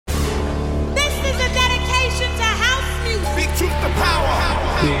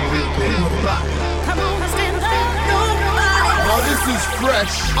Come on, stand up. Nobody. This is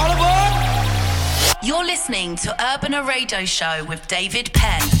fresh. All aboard! You're listening to Urban Radio Show with David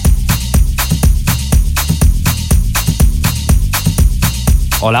Penn.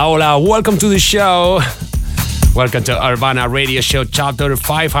 Hola, hola, welcome to the show. Welcome to Urbana Radio Show chapter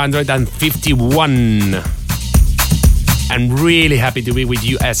 551. I'm really happy to be with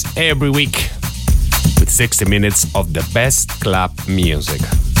you as every week with 60 minutes of the best club music.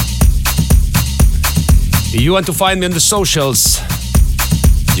 If you want to find me on the socials,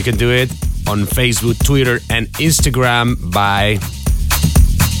 you can do it on Facebook, Twitter, and Instagram by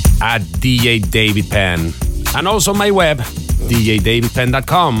 @DJ David Penn. And also my web,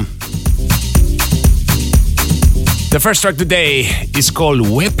 djdavidpenn.com. The first track today is called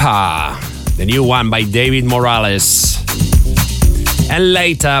Wepa, the new one by David Morales. And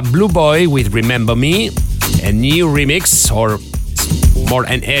later, Blue Boy with Remember Me, a new remix, or more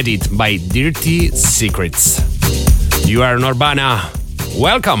an edit by Dirty Secrets. You are in Urbana.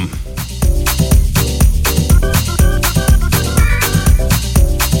 Welcome.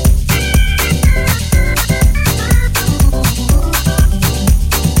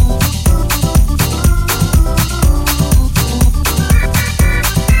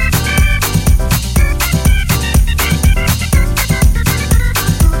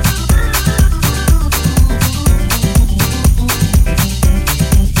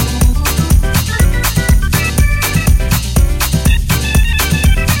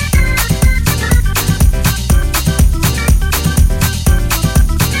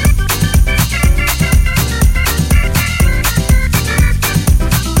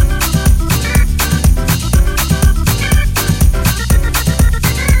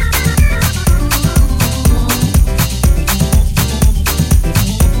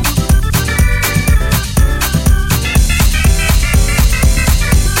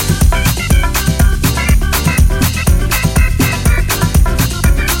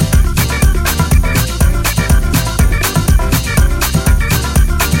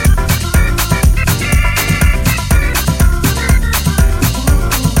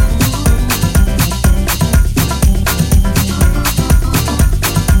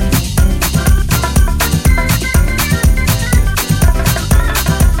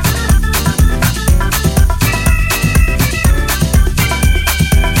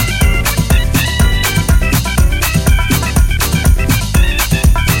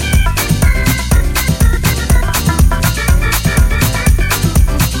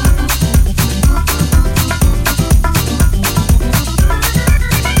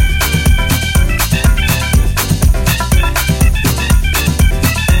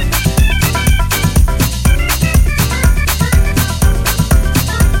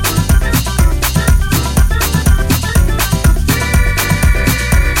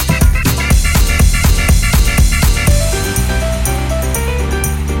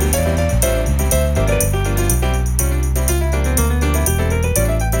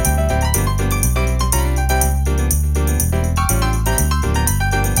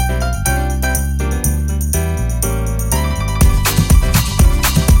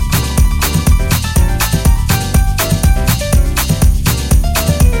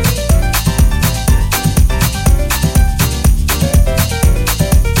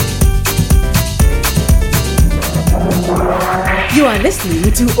 You are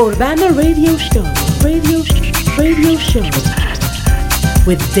listening to Urbana Radio Show. Radio Show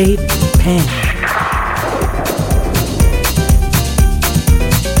with David Penn.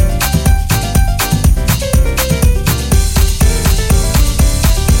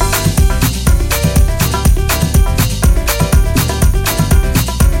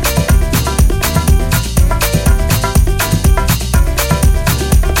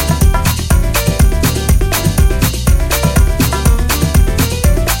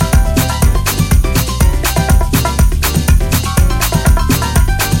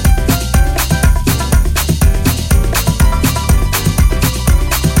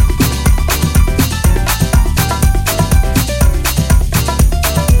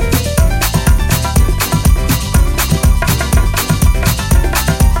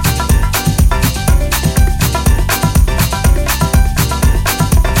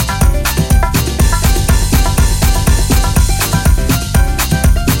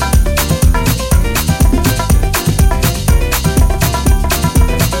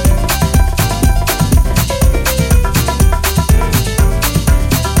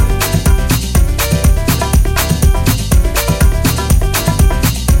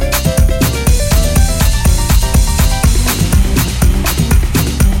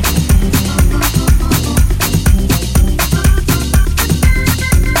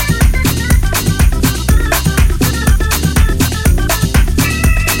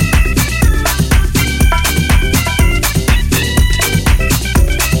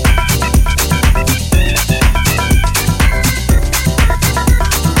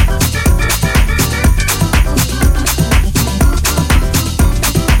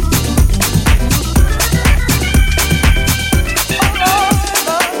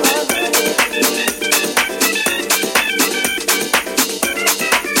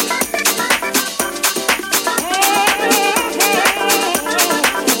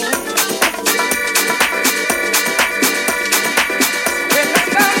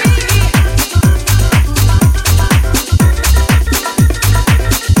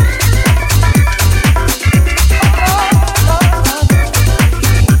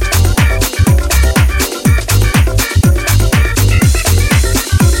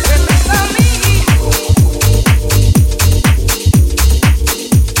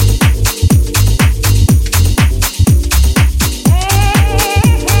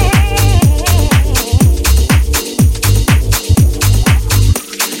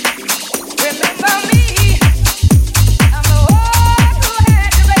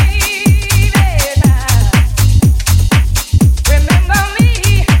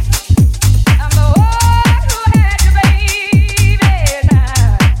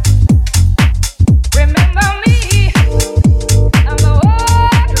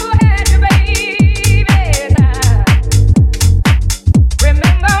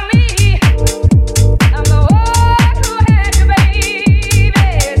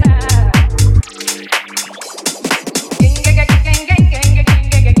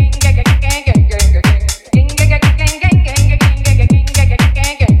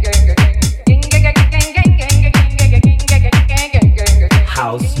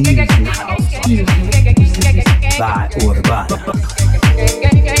 by Urbana.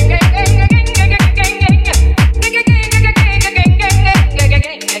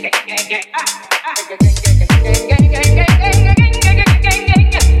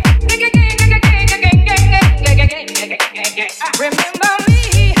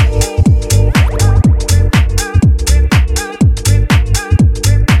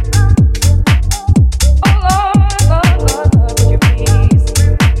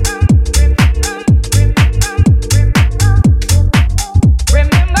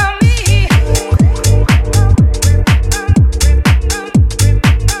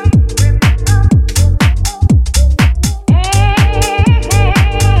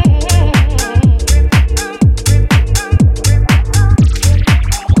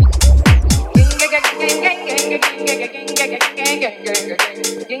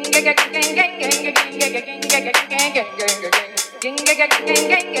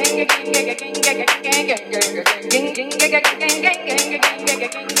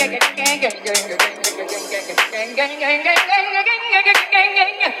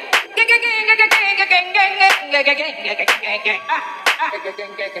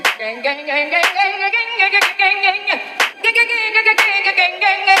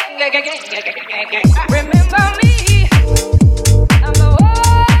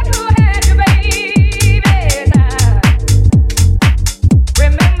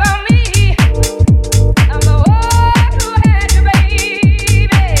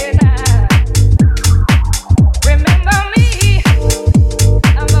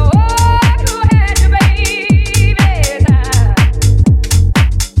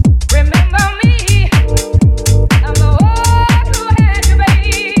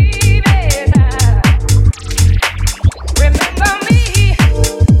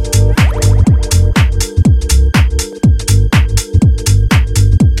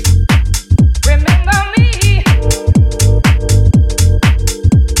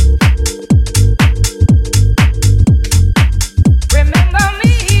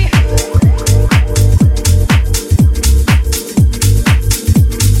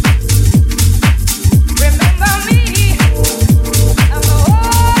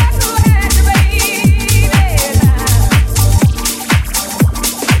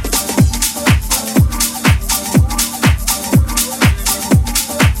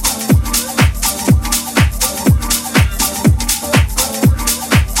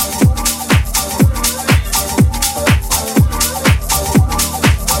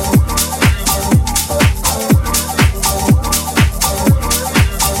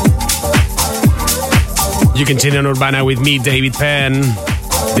 You continue on Urbana with me, David Penn.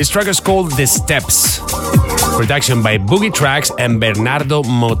 This track is called The Steps. Production by Boogie Tracks and Bernardo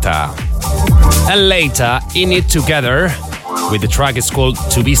Mota. And later, In It Together, with the track is called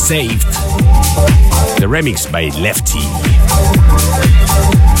To Be Saved. The remix by Lefty.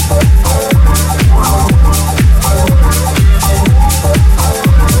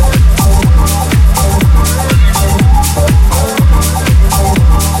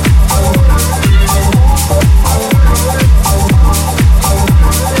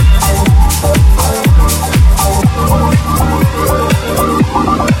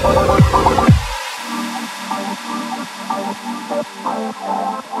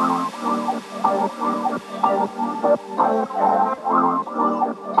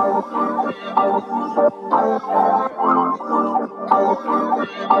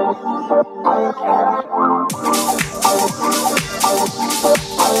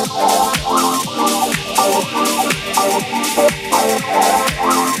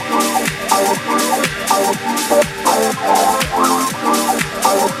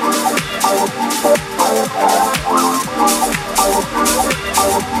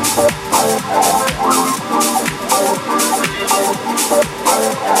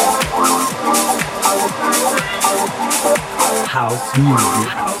 House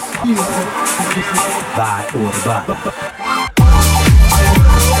music by Urbana.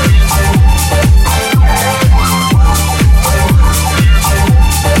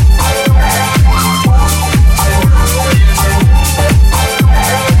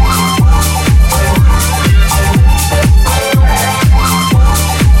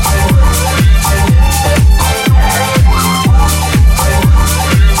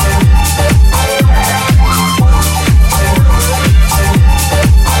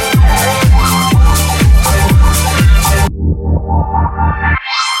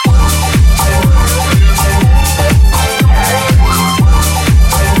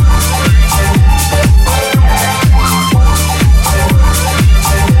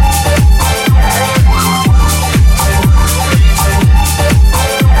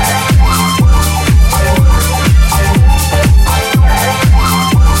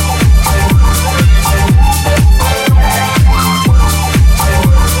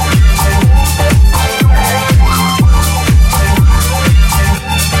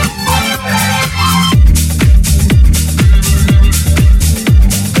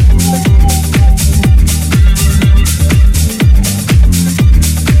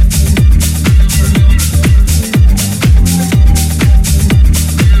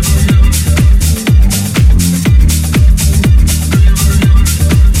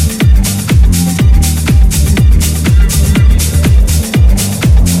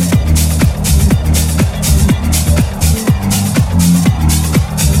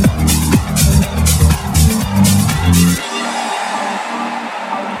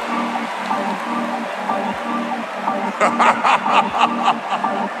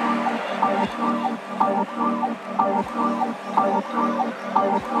 The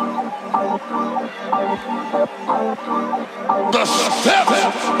steps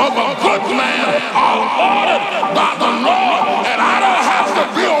of a good man are ordered by the Lord, and I don't have to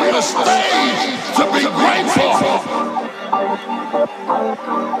be on the stage to be grateful.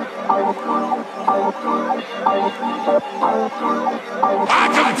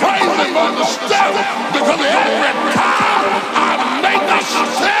 I can praise him on the step because every time I make a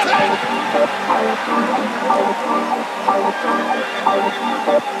step,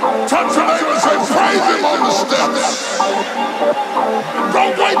 touch your neighbor and say, praise him on the steps.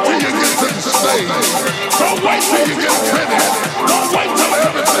 Don't wait till you get to the stage. Don't wait till you get finished. Don't wait till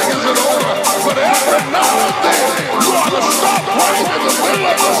everything is in order. But every now and then, you ought to stop right in the middle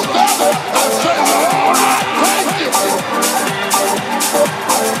of the step and say, Lord, I thank you.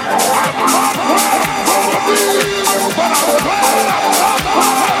 I'm not where I'm gonna be, but I'm glad I'm not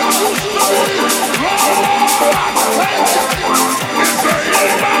where I used to be. Lord, I thank you. Is there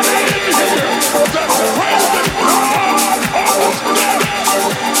anybody in here that's praising God on the steps?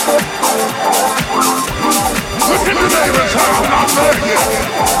 Look at the neighbor and say, I'm not there yet.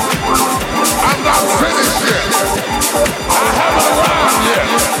 I'm not finished yet. I haven't arrived yet.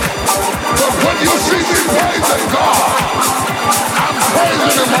 But when you see me praising God, I'm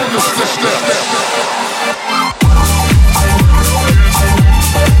praising him on the steps.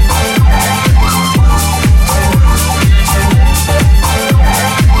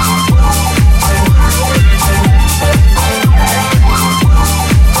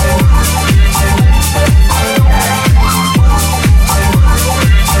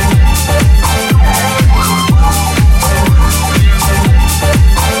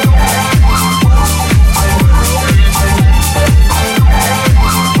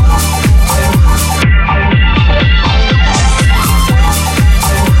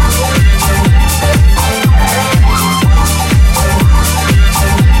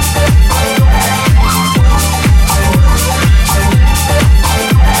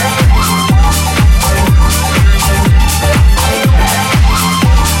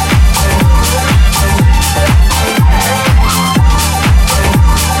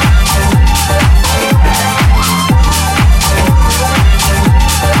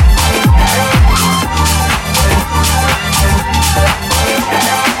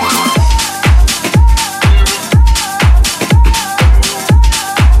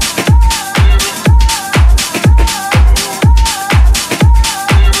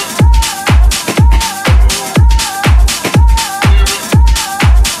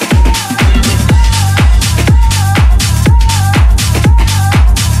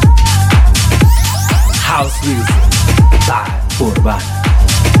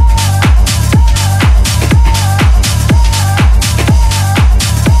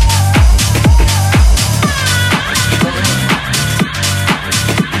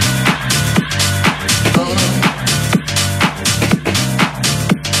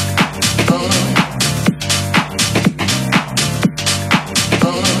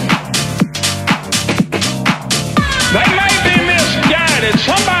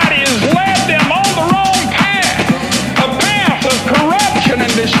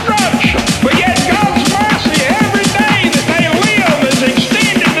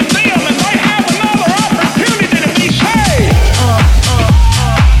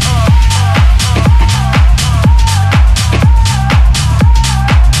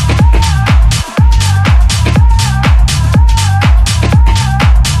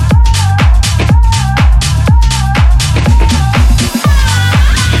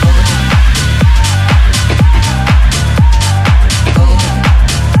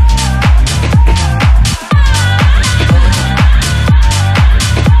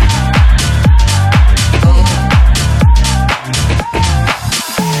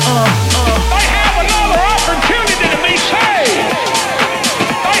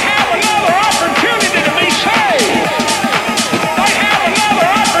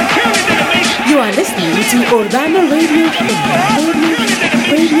 Urbana Radio Show.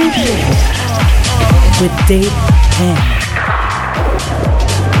 Radio Show with Dave Penn.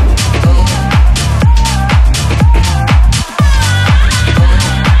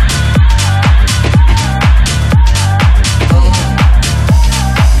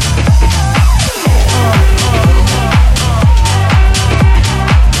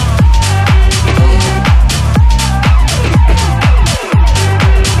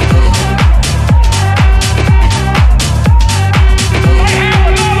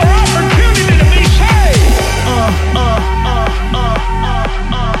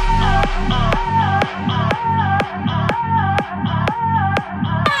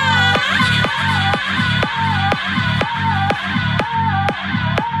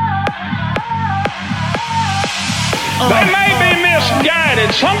 They may be misguided.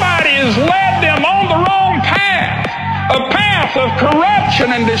 Somebody has led them on the wrong path, a path of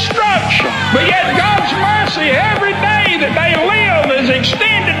corruption and destruction. But yet God's mercy every day that they live is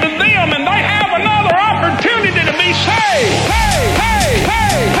extended to them, and they have another opportunity to be saved. Hey, hey,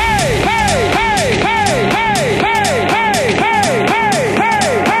 hey, hey, hey, hey, hey, hey, hey, hey, hey,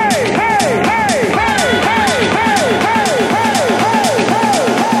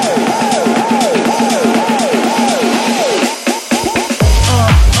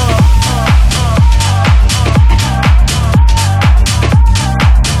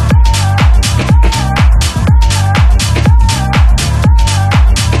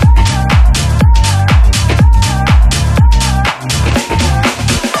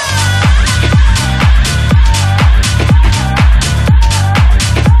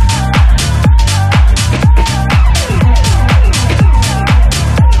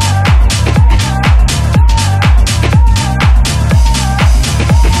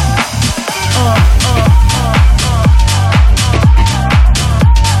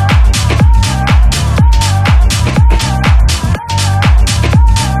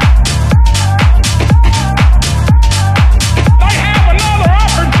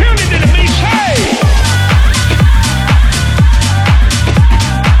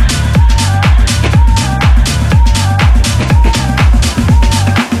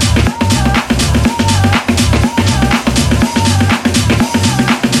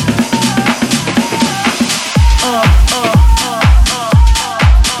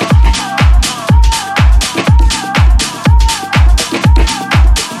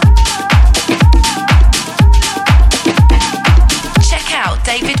 hey, hey,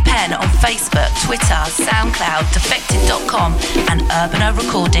 hey, SoundCloud, Defected.com and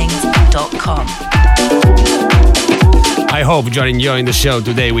UrbanoRecordings.com. I hope you're enjoying the show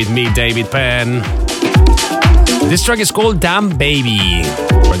today with me, David Penn. This track is called Damn Baby,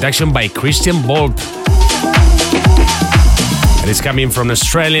 production by Christian Bolt. It is coming from an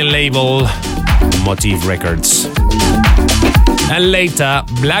Australian label, Motive Records. And later,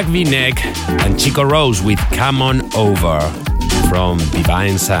 Black V-Neck and Chico Rose with Come On Over from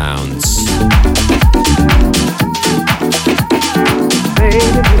Divine Sounds.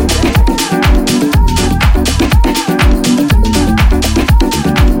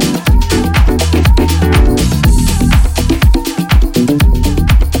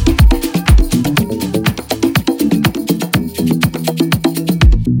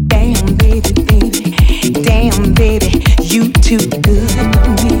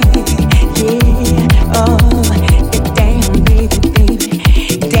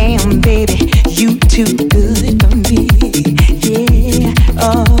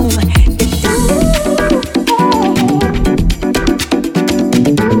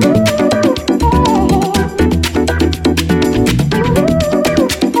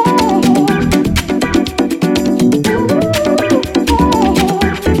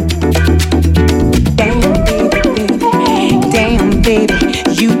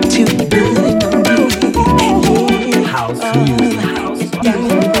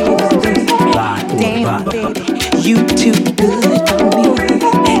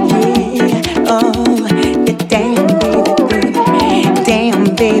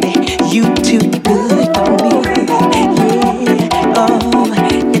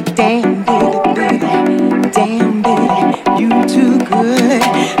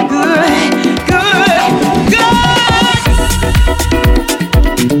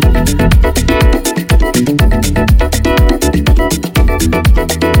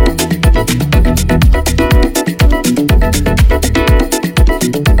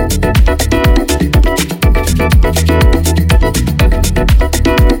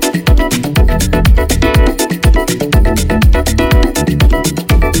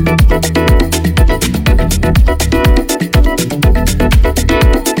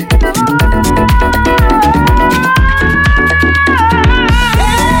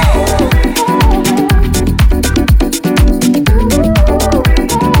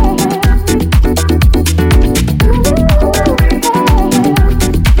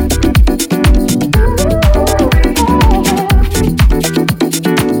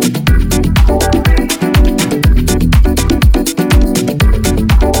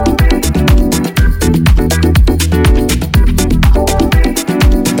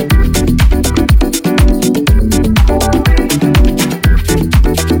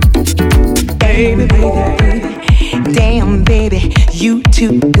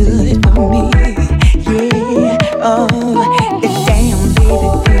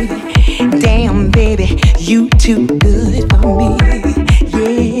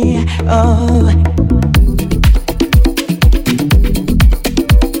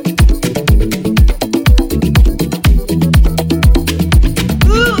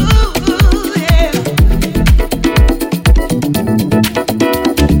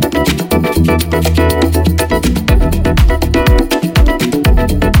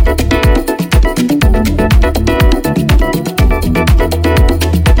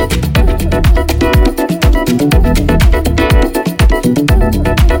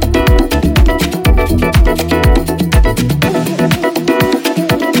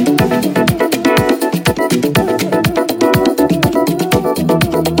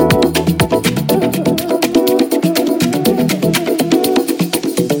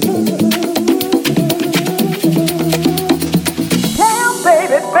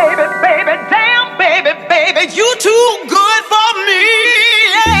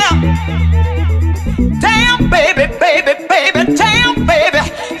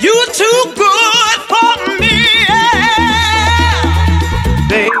 You too good for me.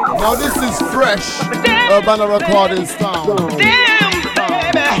 Now this is fresh Urbana recording sound. Damn,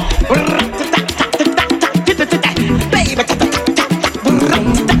 baby.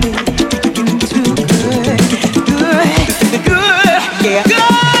 Yeah.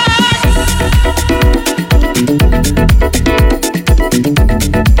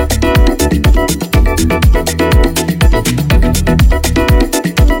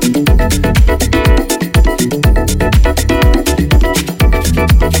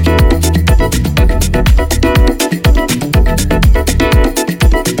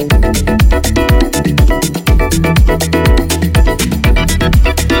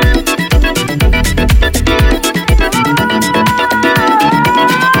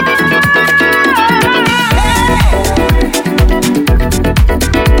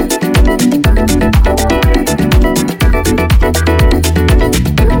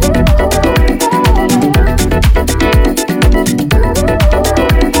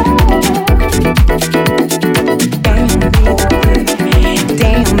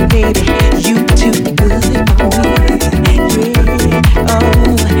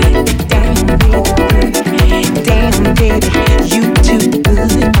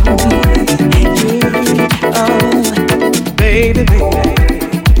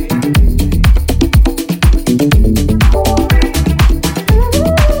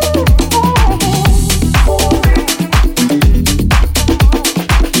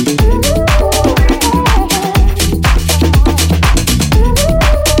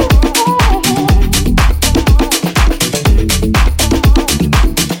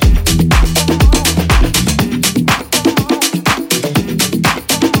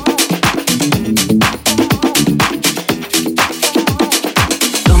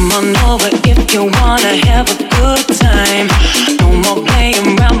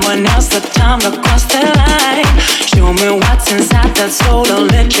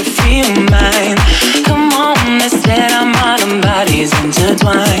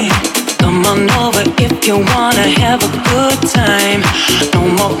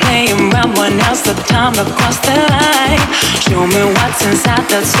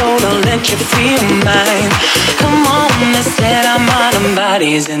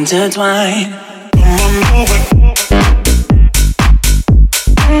 Intertwine.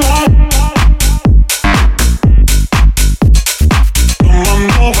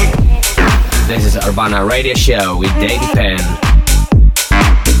 This is Urbana Radio Show with Davey Penn.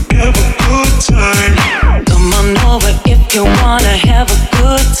 Have a good time. Come on over if you wanna have a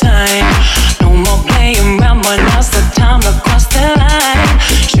good time. No more playing around, but now's the time to cross the line.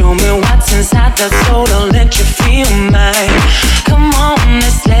 Show me what's inside that soul, don't let you feel mine. Come on,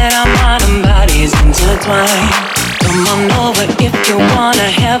 let's let our mind and bodies intertwine. Come on over if you wanna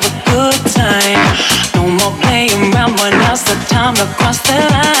have a good time. No more playing around, but now's the time to cross the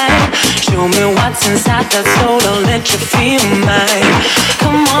line. Show me what's inside that soul, don't let you feel mine.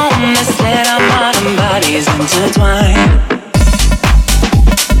 Come on, let's let our mind and bodies intertwine.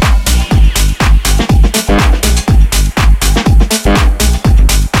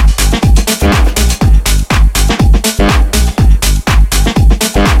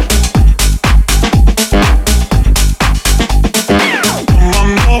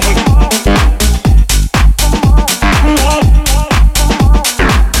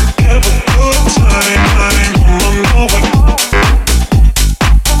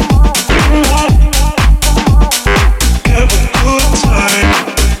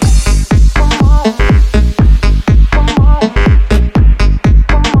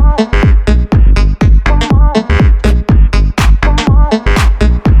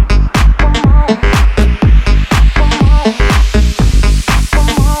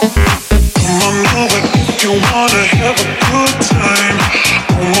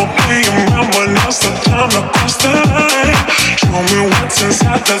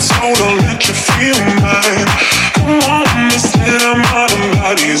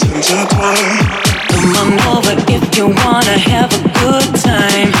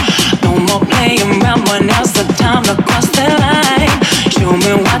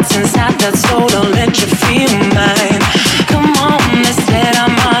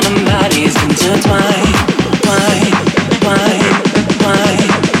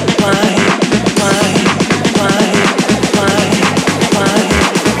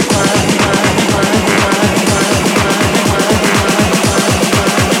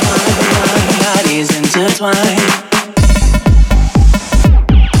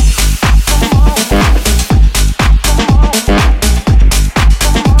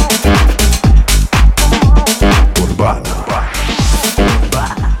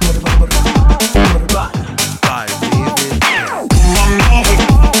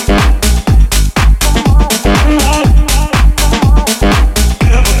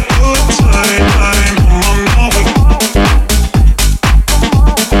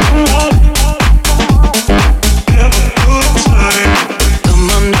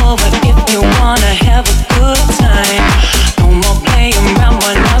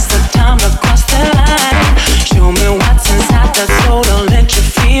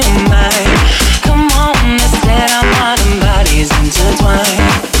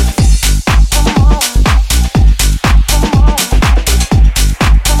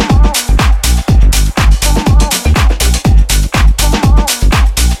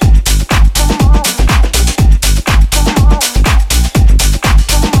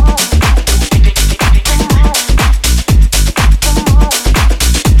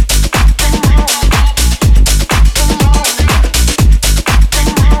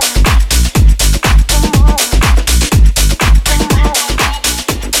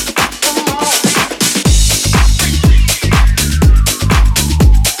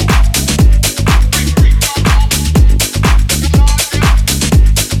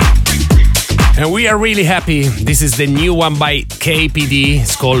 And we are really happy. This is the new one by KPD.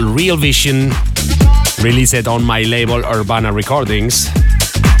 It's called Real Vision. Released on my label Urbana Recordings.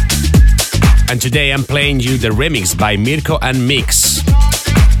 And today I'm playing you the remix by Mirko and Mix.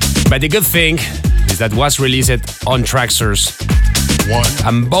 But the good thing is that was released on Traxsource.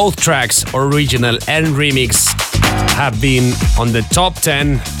 And both tracks, original and remix, have been on the top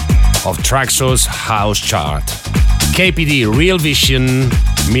 10 of Traxsource House Chart. KPD, Real Vision,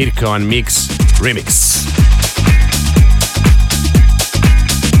 Mirko and Mix remix.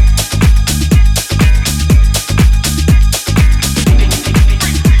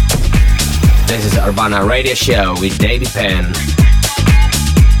 This is Urbana Radio Show with David Penn.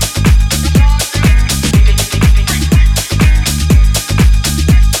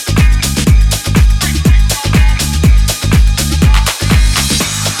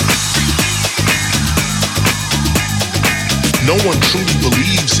 No one truly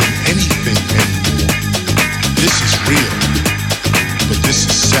believes in anything anymore. This is real, but this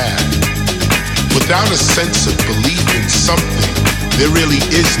is sad. Without a sense of belief in something, there really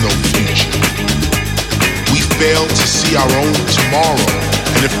is no future. We fail to see our own tomorrow,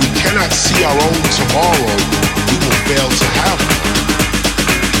 and if we cannot see our own tomorrow, we will fail to have it.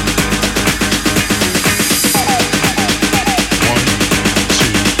 1,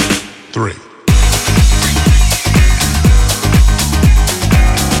 2, 3.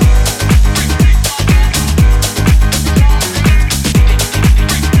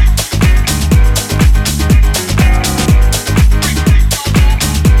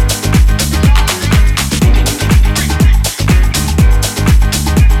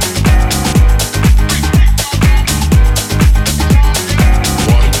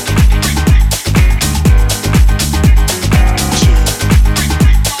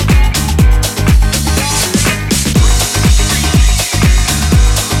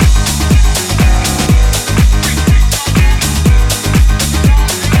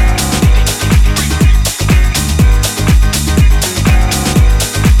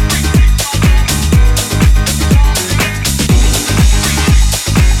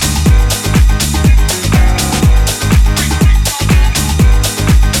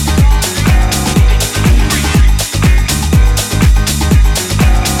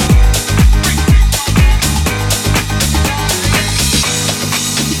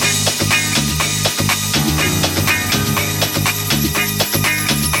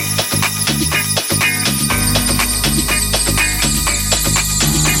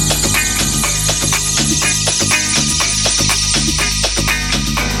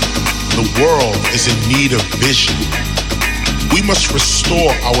 Is in need of vision. We must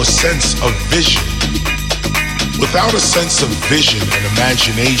restore our sense of vision. Without a sense of vision and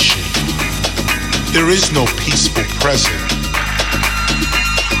imagination, there is no peaceful present.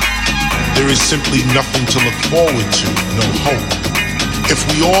 There is simply nothing to look forward to, no hope. If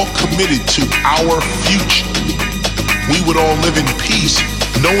we all committed to our future, we would all live in peace,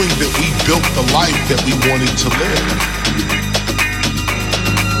 knowing that we built the life that we wanted to live.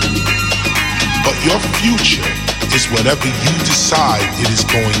 But your future is whatever you decide it is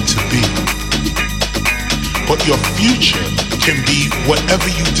going to be. But your future can be whatever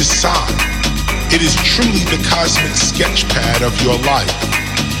you decide. It is truly the cosmic sketchpad of your life.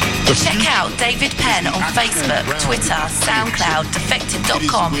 Check out David Penn on Facebook, Twitter, SoundCloud,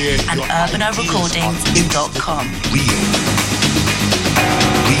 Defected.com and UrbanaRecordings.com.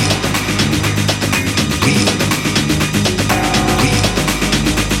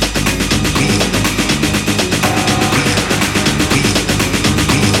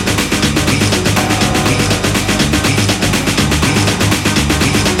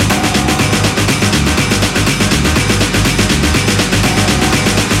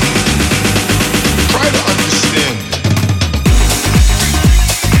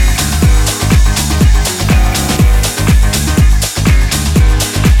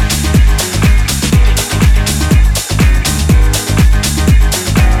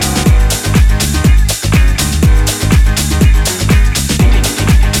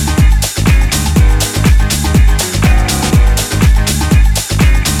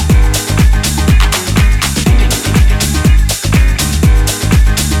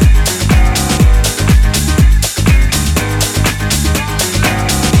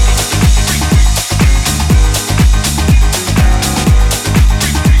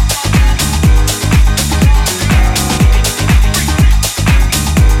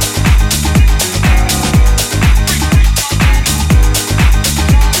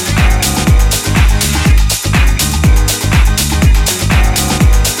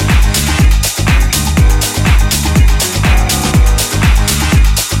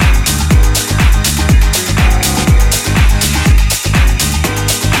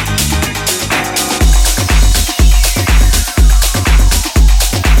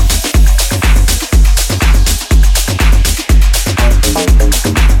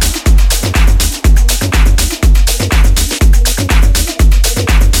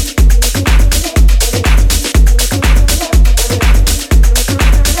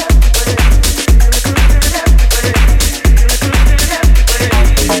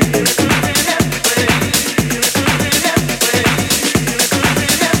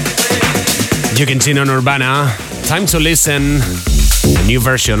 You can tune on Urbana. Time to listen a new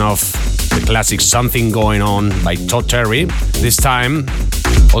version of the classic Something Going On by Todd Terry. This time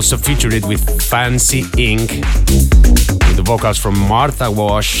also featured with Fancy Inc. with the vocals from Martha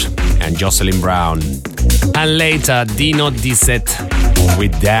Wash and Jocelyn Brown. And later Dino Disset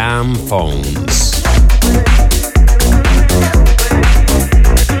with Damn Phones.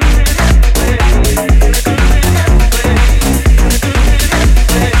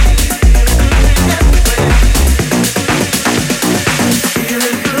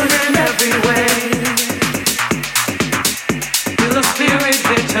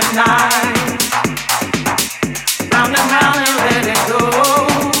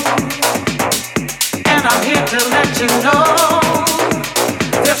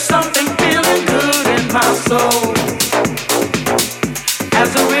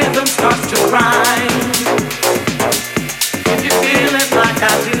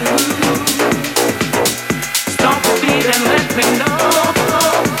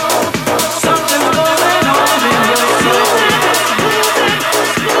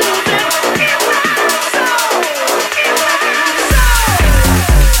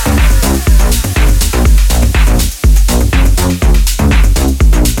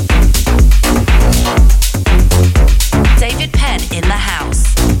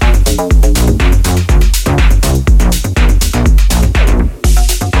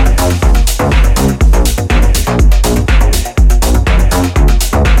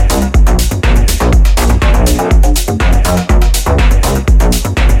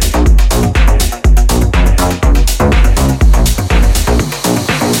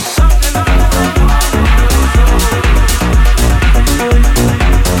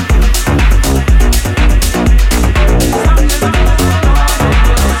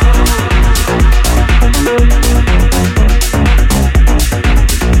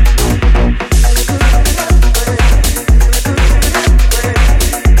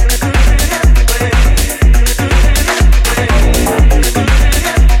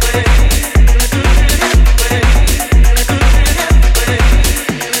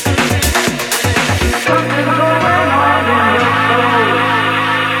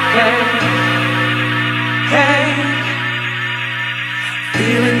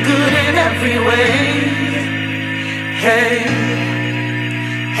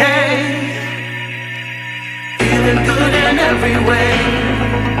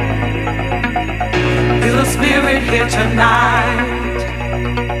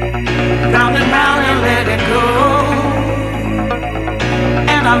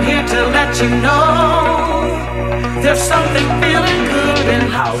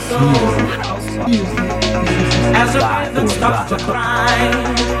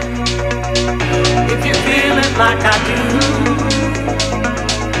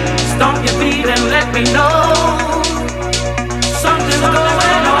 I'm gonna let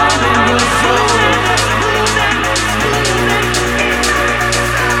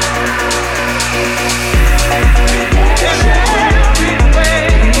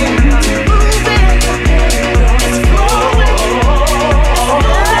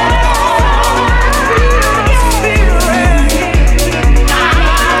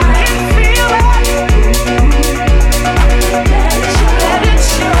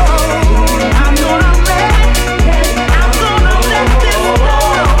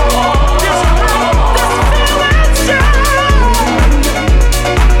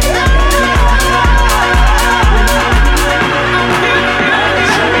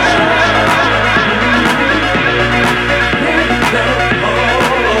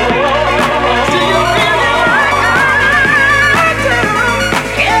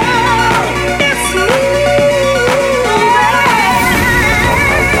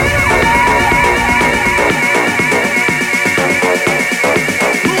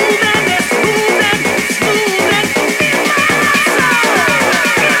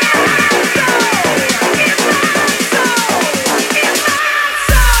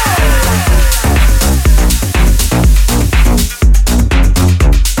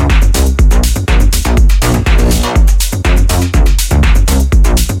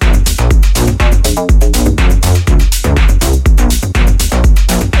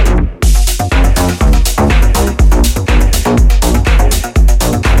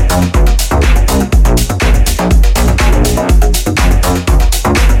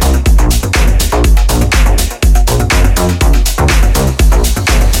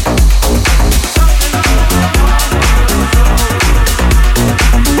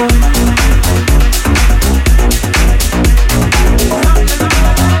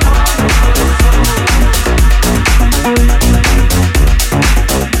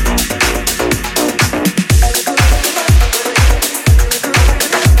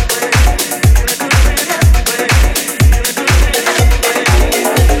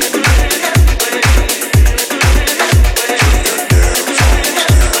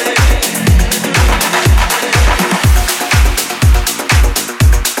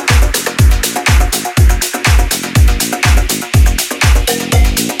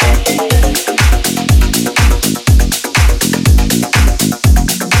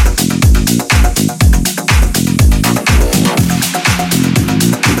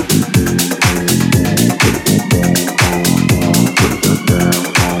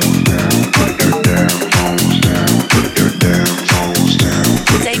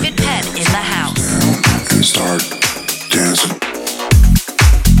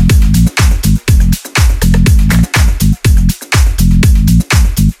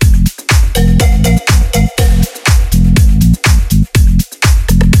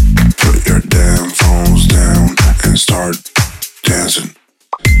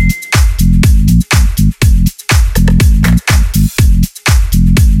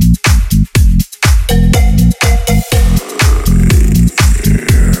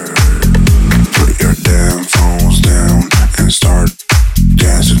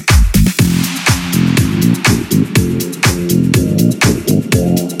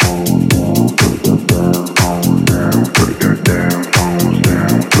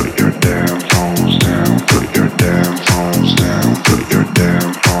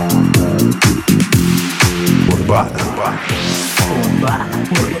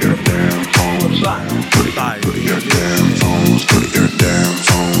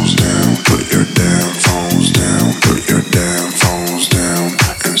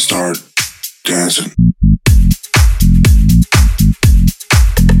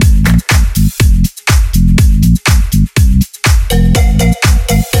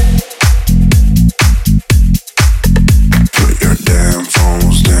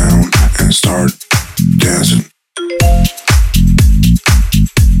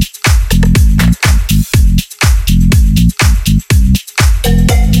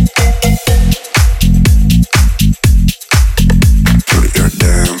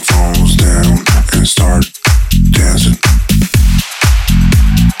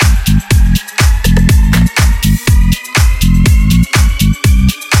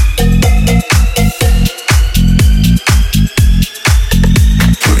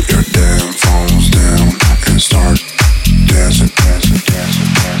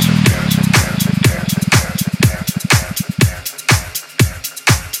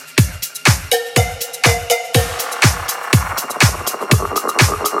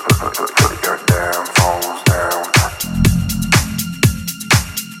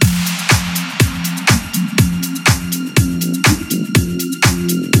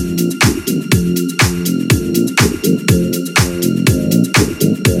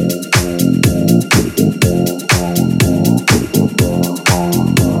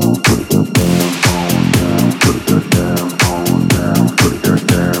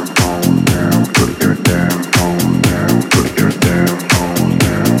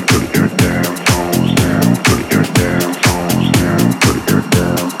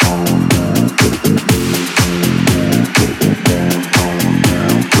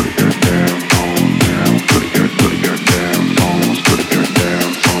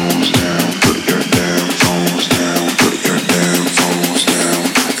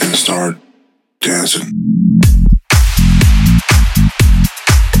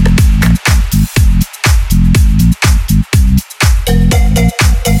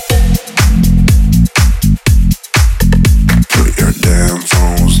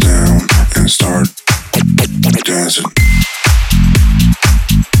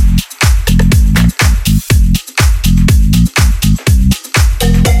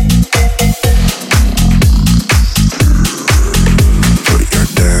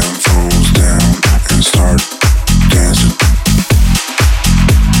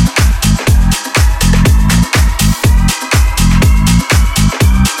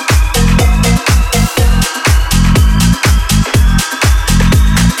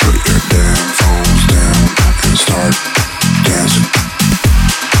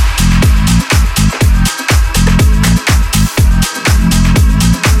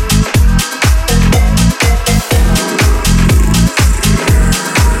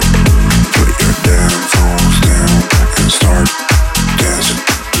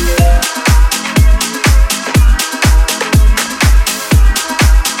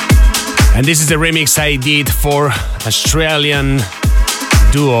And this is the remix I did for Australian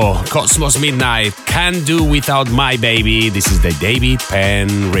duo Cosmos Midnight. Can't Do Without My Baby. This is the David Penn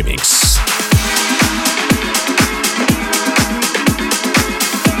remix.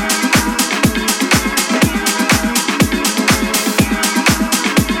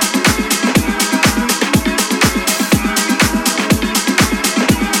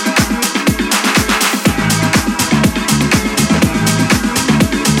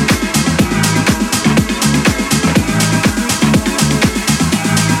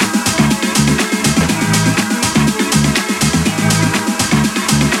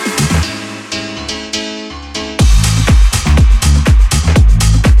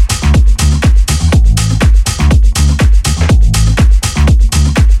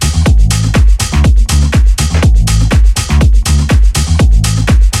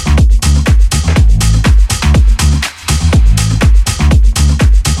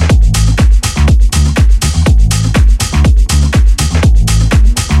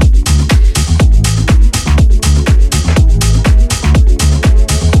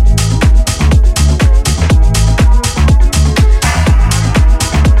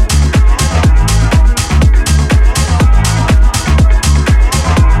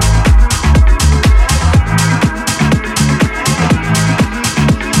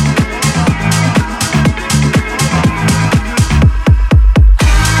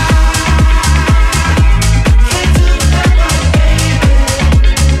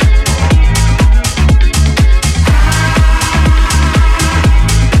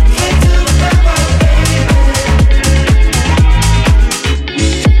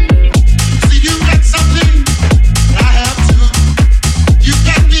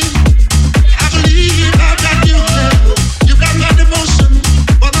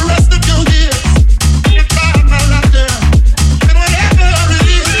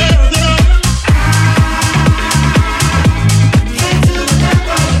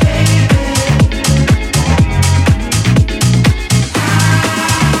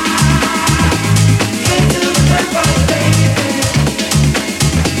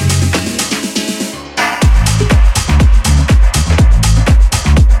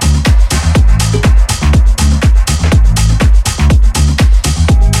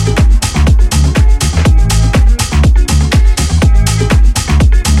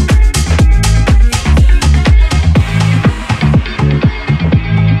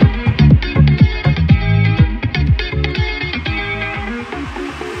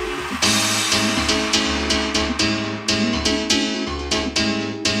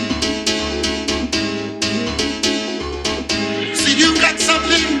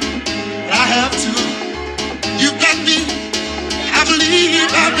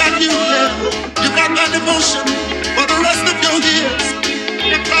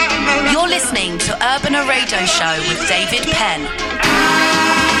 You're listening to Urbana Radio Show with David Penn.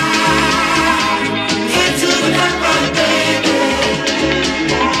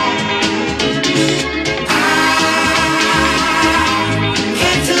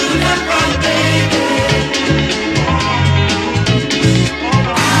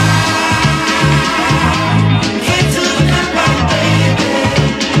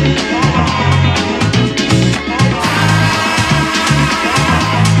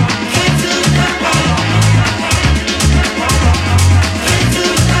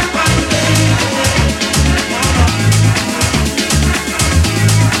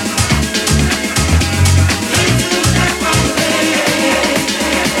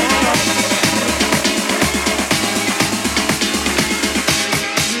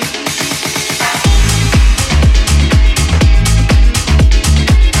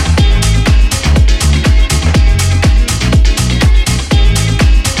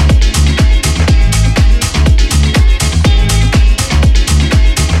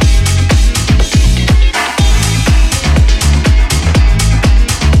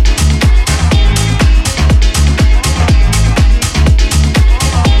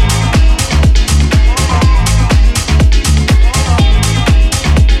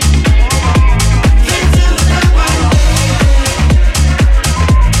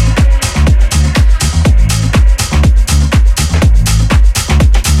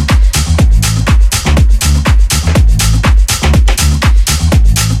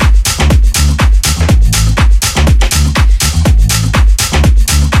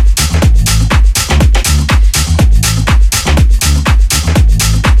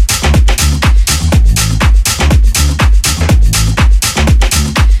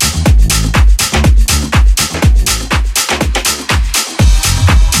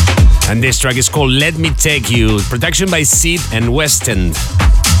 This track is called Let Me Take You, production by Sid and West End.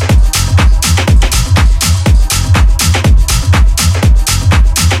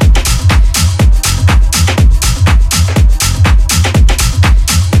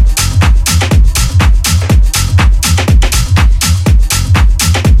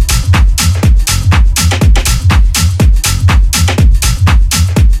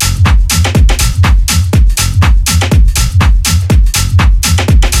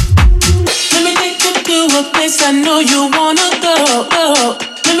 I know you wanna go.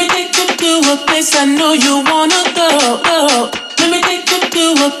 Let me take you to a place I know you wanna go. Let me take you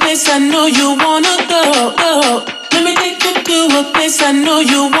to a place I know you wanna go. Let me take you to a place I know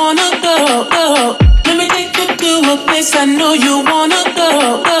you wanna go. Let me take you to a place I know you wanna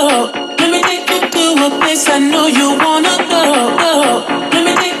go. Let me take you to a place I know you wanna go. Let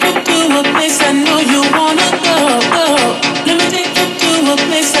me take you to a place I know you wanna go. Let me take you to a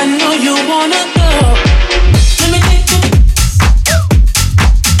place I know you wanna go.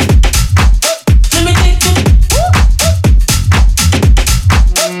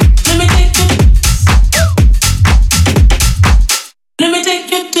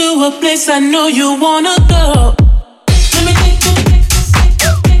 A place I know you wanna go. Let me take you. Let me take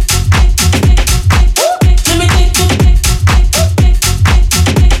you. Let me take you. Let me take you.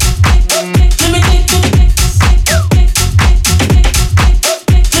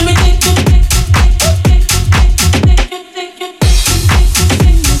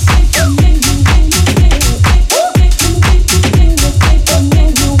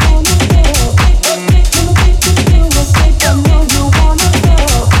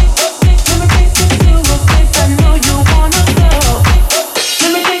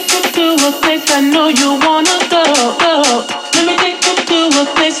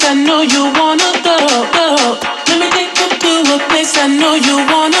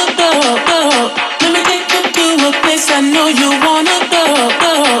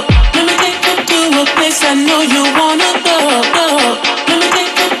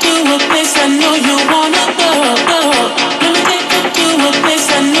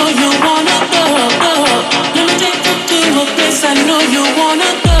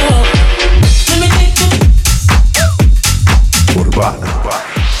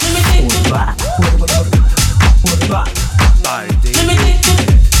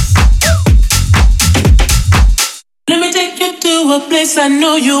 I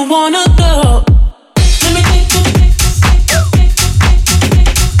know you wanna go. Let me take you. Let me take you.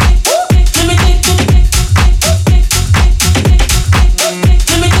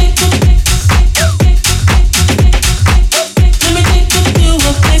 Let me take you. Let me take you to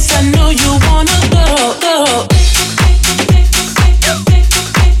a place I know you wanna go.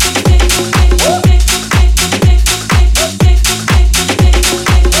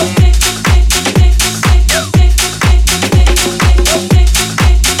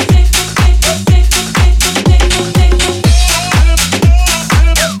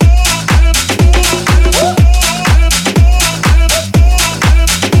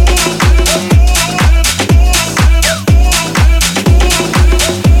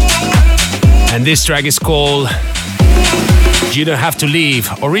 this track is called You Don't Have to Leave.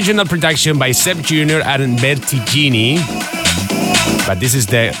 Original production by Seb Jr. and Bertigini. But this is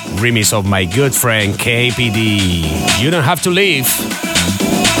the remix of my good friend KPD. You Don't Have to Leave.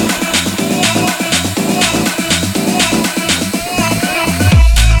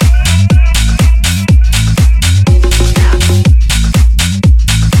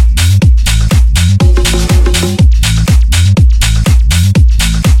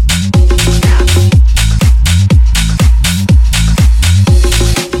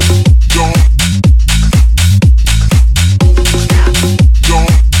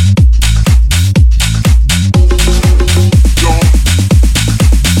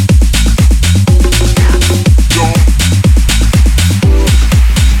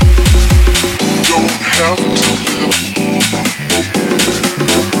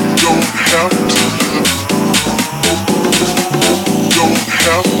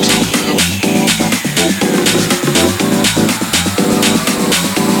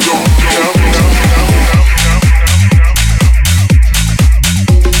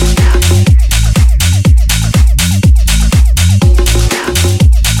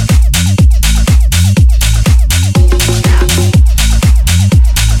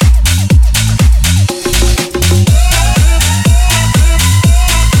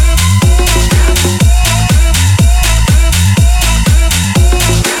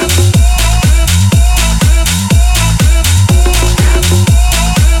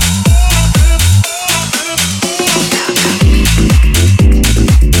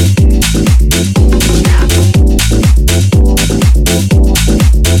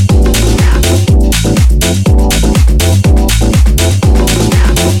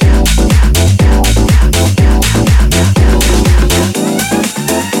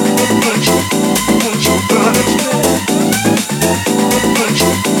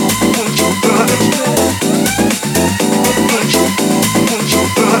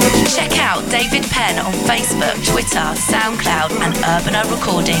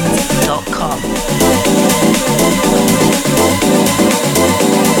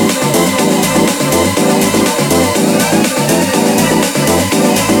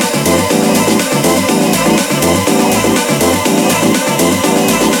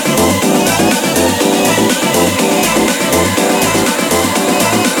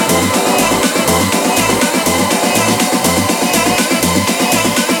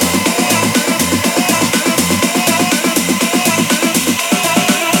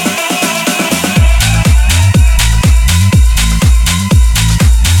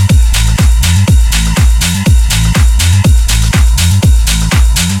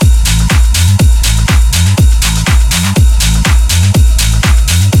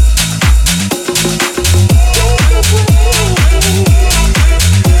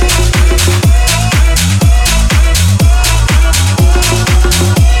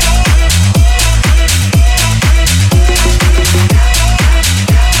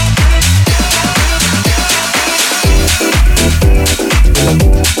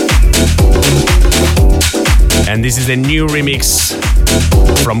 And this is a new remix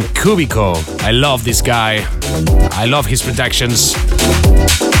from Cubico. I love this guy. I love his productions.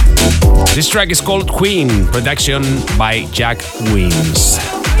 This track is called Queen, production by Jack Wins.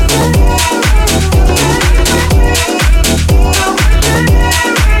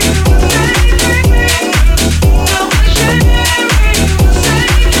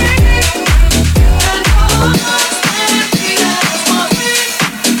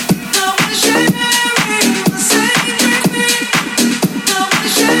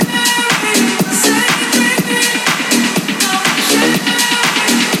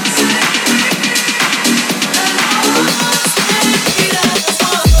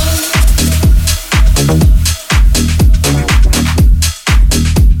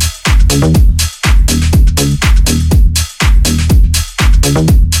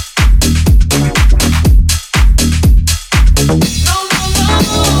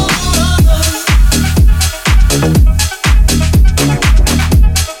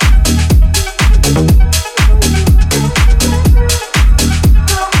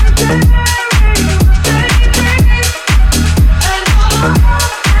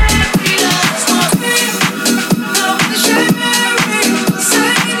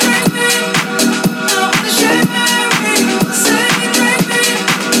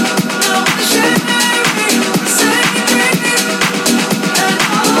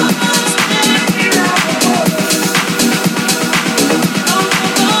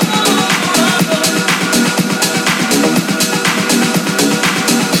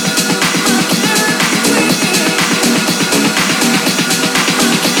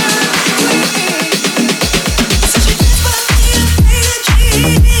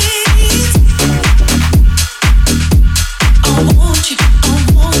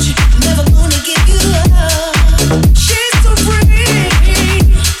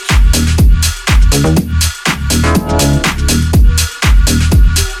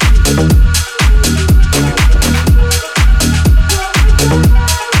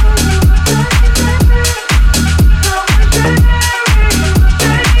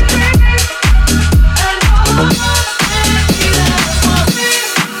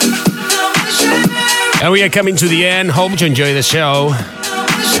 And we are coming to the end. Hope you enjoy the show.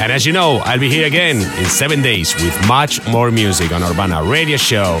 And as you know, I'll be here again in 7 days with much more music on Urbana Radio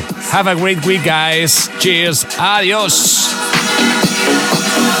Show. Have a great week, guys. Cheers. Adios.